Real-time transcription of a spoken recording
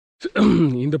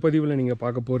இந்த பதிவில் நீங்கள்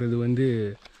பார்க்க போகிறது வந்து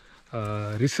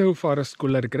ரிசர்வ்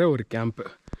ஃபாரஸ்ட்குள்ளே இருக்கிற ஒரு கேம்ப்பு.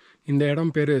 இந்த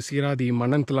இடம் பேர் சீராதி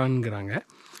மனந்த்லான்ங்கிறாங்க.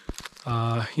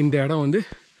 இந்த இடம் வந்து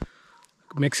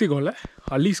மெக்சிகோவில்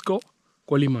ஜலிஸ்கோ,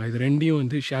 கொலிமா இது ரெண்டையும்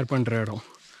வந்து ஷேர் பண்ணுற இடம்.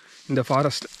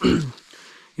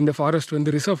 இந்த ஃபாரஸ்ட்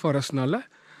வந்து ரிசர்வ் ஃபாரஸ்ட்னால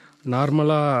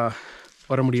நார்மலாக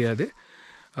வர முடியாது.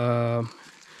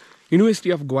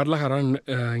 யூனிவர்சிட்டி ஆஃப் குவாடலஹரான்னு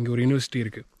இங்கே ஒரு யூனிவர்சிட்டி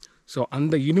இருக்குது. ஸோ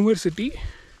அந்த யூனிவர்சிட்டி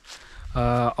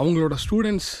அவங்களோட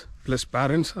ஸ்டூடெண்ட்ஸ் ப்ளஸ்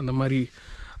பேரண்ட்ஸ் அந்த மாதிரி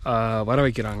வர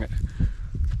வைக்கிறாங்க.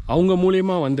 அவங்க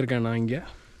மூலயமா வந்திருக்கேன் நான் இங்கே.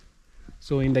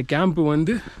 ஸோ இந்த கேம்ப்பு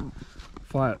வந்து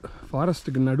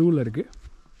ஃபாரஸ்ட்டுக்கு நடுவில் இருக்குது.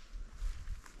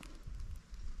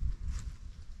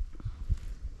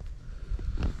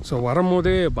 ஸோ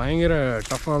வரும்போதே பயங்கர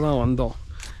டஃப்பாக தான் வந்தோம்.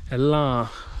 எல்லாம்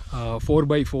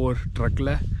 4x4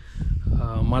 ட்ரக்கில்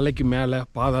மலைக்கு மேலே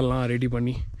பாதெல்லாம் ரெடி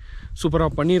பண்ணி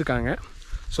சூப்பராக பண்ணியிருக்காங்க.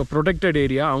 ஸோ ப்ரொடெக்டட்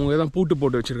ஏரியா அவங்க தான் பூட்டு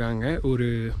போட்டு வச்சுருக்காங்க. ஒரு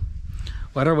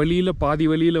வர வழியில் பாதி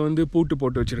வழியில் வந்து பூட்டு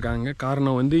போட்டு வச்சுருக்காங்க.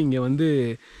 காரணம் வந்து இங்கே வந்து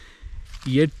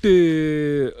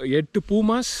 8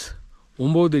 பூமாஸ்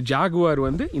 9 ஜாகுவார்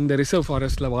வந்து இந்த ரிசர்வ்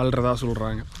ஃபாரஸ்ட்டில் வாழ்கிறதா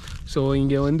சொல்கிறாங்க. ஸோ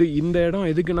இங்கே வந்து இந்த இடம்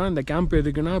எதுக்குன்னா, இந்த கேம்ப்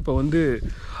எதுக்குன்னா, இப்போ வந்து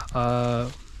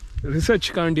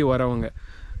ரிசர்ச்சுக்காண்டி வரவங்க,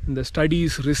 இந்த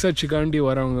ஸ்டடீஸ் ரிசர்ச்சுக்காண்டி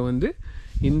வரவங்க வந்து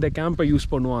இந்த கேம்பை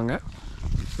யூஸ் பண்ணுவாங்க.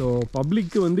 ஸோ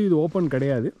பப்ளிக்கு வந்து இது ஓப்பன்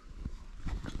கிடையாது.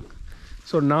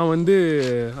 ஸோ நான் வந்து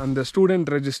அந்த ஸ்டூடெண்ட்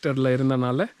ரெஜிஸ்டரில்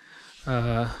இருந்தனால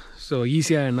ஸோ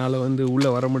ஈஸியாக என்னால் வந்து உள்ளே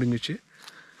வர முடிஞ்சிச்சு.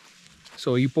 ஸோ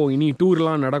இப்போது இனி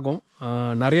டூர்லாம் நடக்கும்.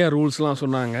 நிறையா ரூல்ஸ்லாம்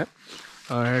சொன்னாங்க.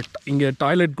 இங்கே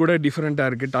டாய்லெட் கூட டிஃப்ரெண்ட்டாக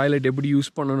இருக்குது. டாய்லெட் எப்படி யூஸ்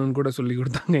பண்ணணும்னு கூட சொல்லி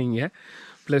கொடுத்தாங்க இங்கே.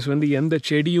 ப்ளஸ் வந்து எந்த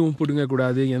செடியும்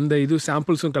பிடுங்கக்கூடாது, எந்த இதுவும்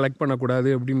சாம்பிள்ஸும் கலெக்ட் பண்ணக்கூடாது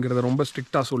அப்படிங்கிறத ரொம்ப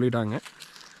ஸ்ட்ரிக்டாக சொல்லிட்டாங்க.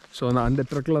 ஸோ நான் அந்த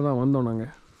ட்ரக்கில் தான் வந்தோம்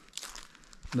நாங்கள்,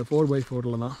 இந்த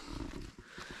 4x4 தான்.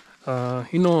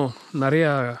 இன்னும் நிறையா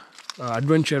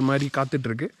அட்வென்ச்சர் மாதிரி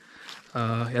காத்துட்ருக்கு.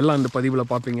 எல்லாம் இந்த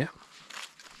பதிவில் பார்ப்பீங்க.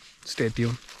 Stay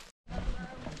tune.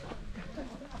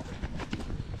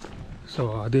 ஸோ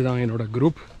அதுதான் என்னோடய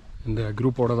குரூப். இந்த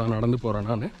குரூப்போடு தான் நடந்து போகிறேன்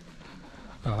நான்.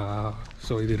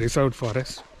 ஸோ இது ரிசர்வ்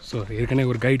ஃபாரஸ்ட். ஸோ ஏற்கனவே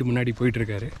ஒரு கைடு முன்னாடி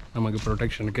போயிட்டுருக்காரு நமக்கு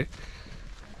ப்ரொடெக்ஷனுக்கு.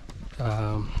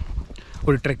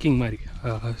 ஒரு ட்ரெக்கிங்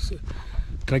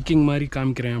மாதிரி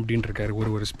காமிக்கிறேன் அப்படின்ட்டுருக்காரு.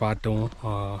 ஒரு ஸ்பாட்டும்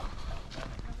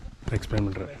explain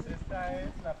el Esta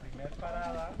es la primera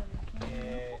parada,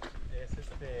 es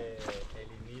el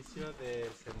inicio del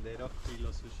sendero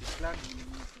Filosuchitlán.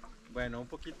 Bueno, un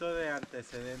poquito de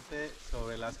antecedente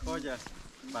sobre las joyas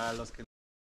para los que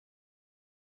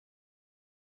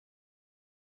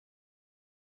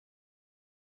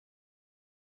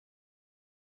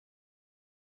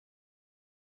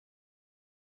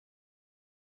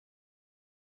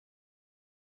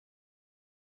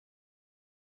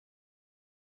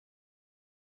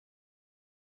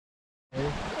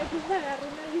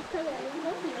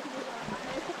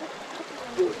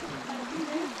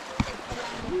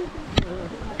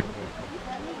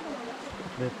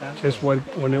just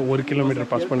 1 kilometre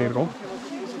pass பண்ணியிருக்கோம்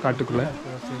காட்டுக்குள்ளே.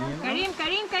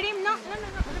 Karim, no,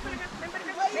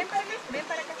 ven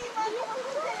para acá.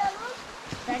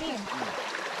 Karim.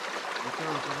 esta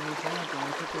versión americana con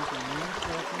este contenido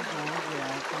 4 gramos de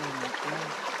alta en el plan,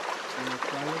 de los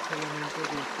cuales solamente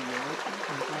 18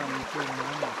 son para muchos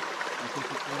humanos, y se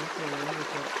supone que deben de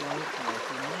ser claves para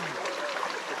este mundo.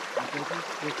 Entonces,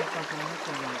 ¿qué está pasando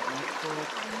con el transport,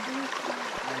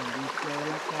 la industria de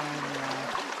la caña,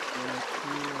 de los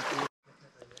chivos?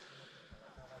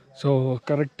 So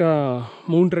கரெக்டாக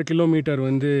 3.5 kilometre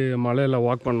வந்து மலையில்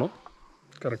walk பண்ணோம்.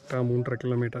 கரெக்டாக 3.5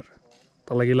 kilometre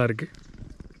தலைகீழாக இருக்குது.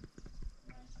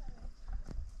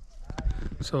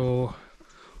 So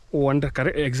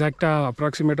எக்ஸாக்டாக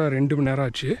அப்ராக்சிமேட்டாக 2 மணி நேரம்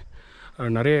ஆச்சு.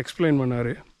 நிறைய எக்ஸ்பிளைன்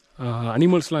பண்ணார்.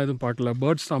 அனிமல்ஸ்லாம் எதுவும் பார்க்கல,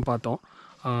 பேர்ட்ஸ் தான் பார்த்தோம்.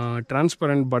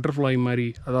 டிரான்ஸ்பரண்ட் பட்டர்ஃப்ளை மாதிரி,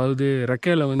 அதாவது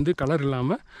ரெக்கையில் வந்து கலர்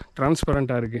இல்லாமல்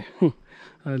டிரான்ஸ்பரண்ட்டாக இருக்குது.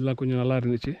 அதெல்லாம் கொஞ்சம் நல்லா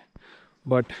இருந்துச்சு.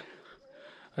 பட்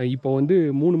இப்போ வந்து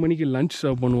 3 மணிக்கு லன்ச்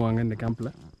சர்வ் பண்ணுவாங்க இந்த கேம்பில்.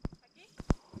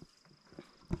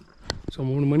 ஸோ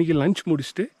 3 மணிக்கு லன்ச்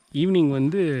முடிச்சுட்டு ஈவினிங்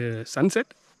வந்து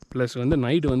சன்செட் ப்ளஸ் வந்து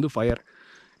நைட்டு வந்து ஃபயர்.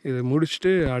 இது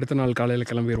முடிச்சுட்டு அடுத்த நாள் காலையில்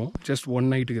கிளம்பிடுவோம். ஜஸ்ட் 1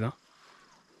 நைட்டுக்கு தான்.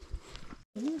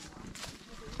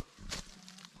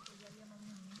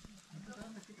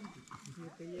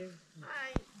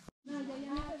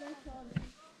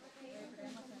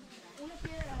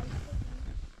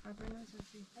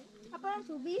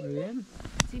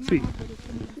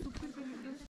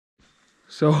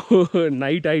 ஸோ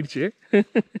நைட் ஆயிடுச்சு.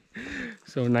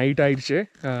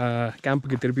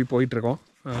 கேம்புக்கு திருப்பி போயிட்டுருக்கோம்.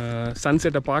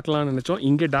 சன்செட்டை பார்க்கலான்னு நினச்சோம்.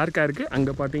 இங்கே டார்க்காக இருக்குது,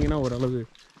 அங்கே பார்த்தீங்கன்னா ஓரளவு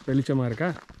வெளிச்சமாக இருக்கா,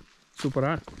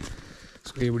 சூப்பராக.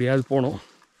 ஸோ எப்படியாவது போனோம்.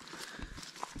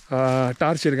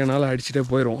 டார்ச் இருக்கனால அடிச்சுட்டே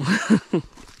போயிடும்.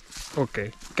 ஓகே,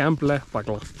 கேம்பில்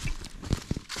பார்க்கலாம்.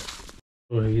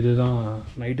 இதுதான்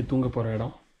நைட்டு தூங்க போகிற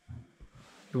இடம்.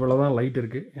 இவ்வளோ தான் லைட்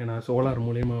இருக்குது, ஏன்னா சோலார்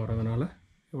மூலயமா வர்றதுனால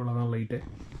இவ்வளோ தான் லைட்டு.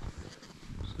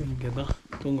 ஸோ இங்கே தான்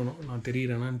தூங்கணும். நான்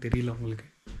தெரியறேனான்னு தெரியல, உங்களுக்கு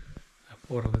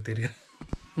போகிறத தெரியாது.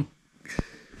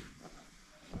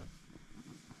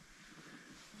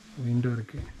 விண்டோ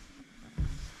இருக்குது,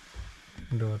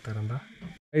 விண்டோ திறந்தா.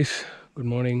 Guys, good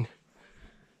morning.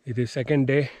 இது செகண்ட்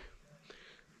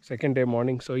டே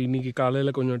மார்னிங். ஸோ இன்றைக்கி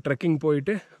காலையில் கொஞ்சம் ட்ரெக்கிங்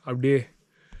போயிட்டு அப்படியே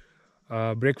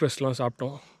பிரேக்ஃபாஸ்ட்லாம்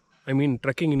சாப்பிட்டோம். ஐ மீன்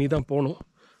ட்ரெக்கிங் இனி தான் போகணும்.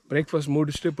 பிரேக்ஃபாஸ்ட்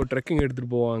முடிச்சுட்டு இப்போ ட்ரெக்கிங்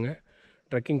எடுத்துகிட்டு போவாங்க.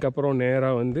 ட்ரெக்கிங்க்கு அப்புறம்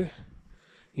நேராக வந்து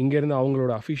இங்கேருந்து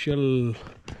அவங்களோட அஃபிஷியல்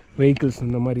வெஹிக்கிள்ஸ்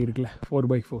இந்த மாதிரி இருக்குல்ல,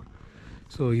 4x4.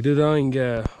 ஸோ இதுதான் இங்கே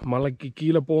மலைக்கு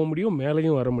கீழே போக முடியும்,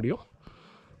 மேலேயும் வர முடியும்.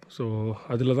 ஸோ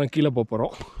அதில் தான் கீழே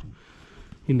போகிறோம்.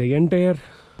 இந்த என்டையர்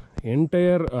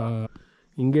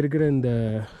இங்கே இருக்கிற இந்த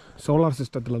சோலார்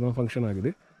சிஸ்டத்தில் தான் ஃபங்க்ஷன்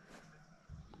ஆகுது.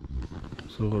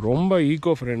 ஸோ ரொம்ப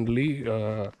eco friendly,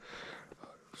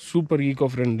 super eco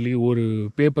friendly. ஒரு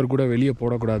பேப்பர் கூட வெளியே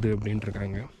போடக்கூடாது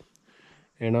அப்படின்ட்டுருக்காங்க.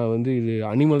 ஏன்னா வந்து இது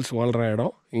அனிமல்ஸ் வாழ்கிற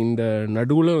இடம். இந்த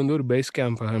நடுவில் வந்து ஒரு பேஸ்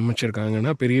கேம்ப்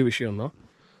அமைச்சிருக்காங்கன்னா பெரிய விஷயந்தான்.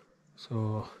 So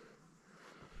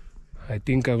I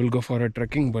think I will go for a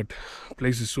trekking, but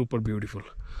place is super beautiful.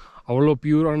 அவ்வளோ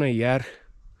பியூரான ஏர்.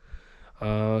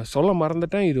 சொல்ல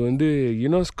மறந்துட்டேன், இது வந்து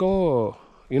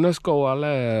யுனெஸ்கோவால்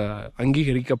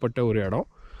அங்கீகரிக்கப்பட்ட ஒரு இடம்.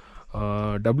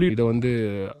 இதை வந்து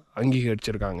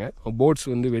அங்கீகரிச்சிருக்காங்க. போட்ஸ்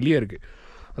வந்து வெளியே இருக்குது.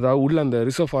 அதாவது உள்ள அந்த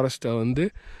ரிசர்வ் ஃபாரஸ்ட்டை வந்து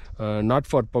நாட்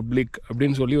ஃபார் பப்ளிக்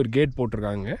அப்படின்னு சொல்லி ஒரு கேட்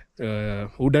போட்டிருக்காங்க,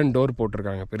 உடன் டோர்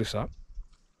போட்டிருக்காங்க பெருசாக.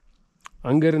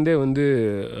 அங்கேருந்தே வந்து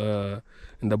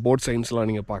இந்த போட் சைன்ஸ்லாம்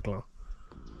நீங்கள் பார்க்கலாம்.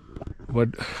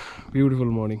 But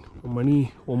beautiful morning. மணி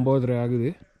 9:30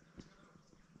 ஆகுது.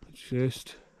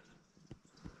 ஜஸ்ட்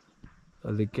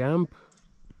அது கேம்ப்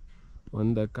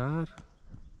வந்த கார்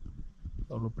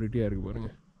அவ்வளோ ப்ரிட்டியாக இருக்குது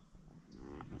பாருங்கள்.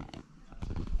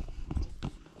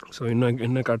 ஸோ இன்னும்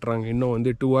என்ன காட்டுறாங்க, இன்னும்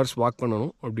வந்து 2 hours வாக்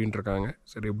பண்ணணும் அப்படின்ட்டுருக்காங்க.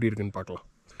 சரி, எப்படி இருக்குன்னு பார்க்கலாம்.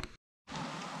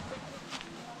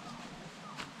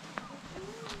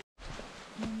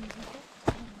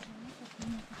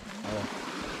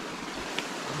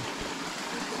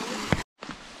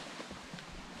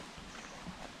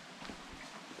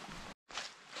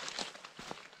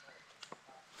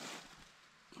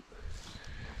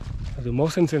 அது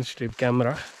motion sensitive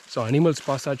camera. So animals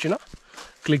pass ஆச்சுன்னா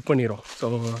கிளிக் பண்ணிடும். ஸோ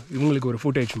இவங்களுக்கு ஒரு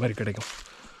ஃபுட்டேஜ் மாதிரி கிடைக்கும்.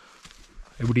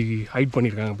 எப்படி ஹைட்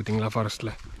பண்ணியிருக்காங்க பார்த்தீங்களா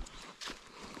ஃபாரஸ்ட்டில்.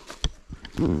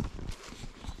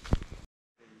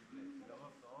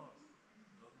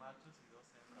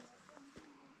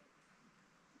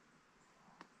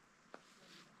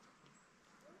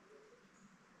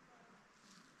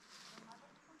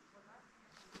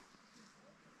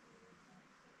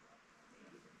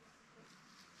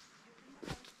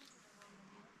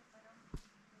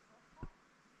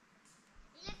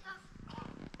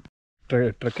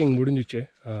 ட்ரெக்கிங் முடிஞ்சிச்சு.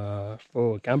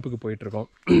 இப்போது கேம்புக்கு போயிட்டுருக்கோம்.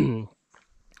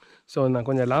 ஸோ நான்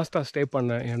கொஞ்சம் லாஸ்ட்டாக ஸ்டே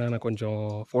பண்ணேன், ஏன்னா நான் கொஞ்சம்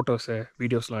ஃபோட்டோஸு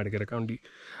வீடியோஸ்லாம் எடுக்கிறக்காண்டி.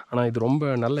 ஆனால் இது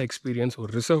ரொம்ப நல்ல எக்ஸ்பீரியன்ஸ்.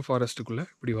 ஒரு ரிசர்வ் ஃபாரஸ்ட்டுக்குள்ளே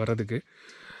இப்படி வர்றதுக்கு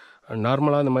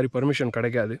நார்மலாக இந்த மாதிரி பர்மிஷன்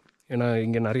கிடைக்காது. ஏன்னா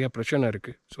இங்கே நிறையா பிரச்சனை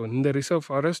இருக்குது. ஸோ இந்த ரிசர்வ்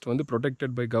ஃபாரஸ்ட் வந்து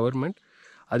ப்ரொடெக்டட் பை கவர்மெண்ட்.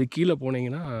 அது கீழே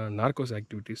போனீங்கன்னா நார்கோஸ்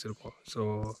ஆக்டிவிட்டீஸ் இருக்கும். ஸோ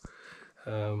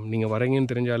நீங்கள்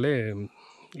வரீங்கன்னு தெரிஞ்சாலே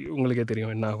உங்களுக்கே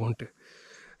தெரியும் என்ன ஆகும்ன்ட்டு.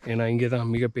 ஏன்னா இங்கே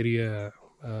தான் மிகப்பெரிய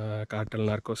காட்டல்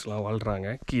நார்கோஸ்லாம் வாழ்கிறாங்க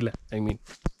கீழே. ஐ மீன்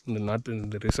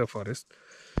இந்த ரிசர்வ் ஃபாரஸ்ட்.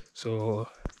 ஸோ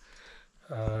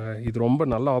இது ரொம்ப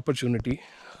நல்ல ஆப்பர்ச்சுனிட்டி.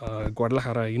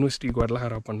 யூனிவர்சிட்டி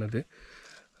குவாடலஹாரா பண்ணது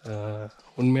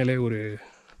உண்மையிலே ஒரு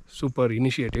சூப்பர்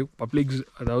இனிஷியேட்டிவ்.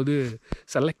 அதாவது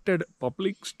செலக்டட்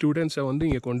பப்ளிக் ஸ்டூடெண்ட்ஸை வந்து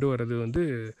இங்கே கொண்டு வர்றது வந்து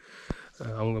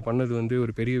அவங்க பண்ணது வந்து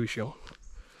ஒரு பெரிய விஷயம்.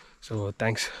 So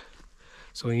thanks.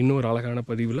 ஸோ இன்னொரு அழகான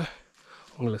பதிவில்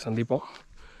உங்களை சந்திப்போம்.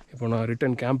 இப்போ நான்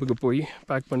ரிட்டன் கேம்புக்கு போய்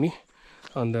பேக் பண்ணி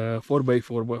அந்த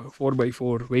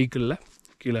 4x4 வெஹிக்கிளில்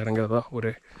கீழே இறங்குறதா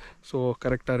ஸோ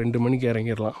கரெக்டாக 2 மணிக்கு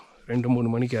இறங்கிடலாம், 2-3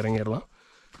 மணிக்கு இறங்கிடலாம்.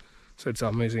 So it's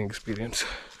amazing experience.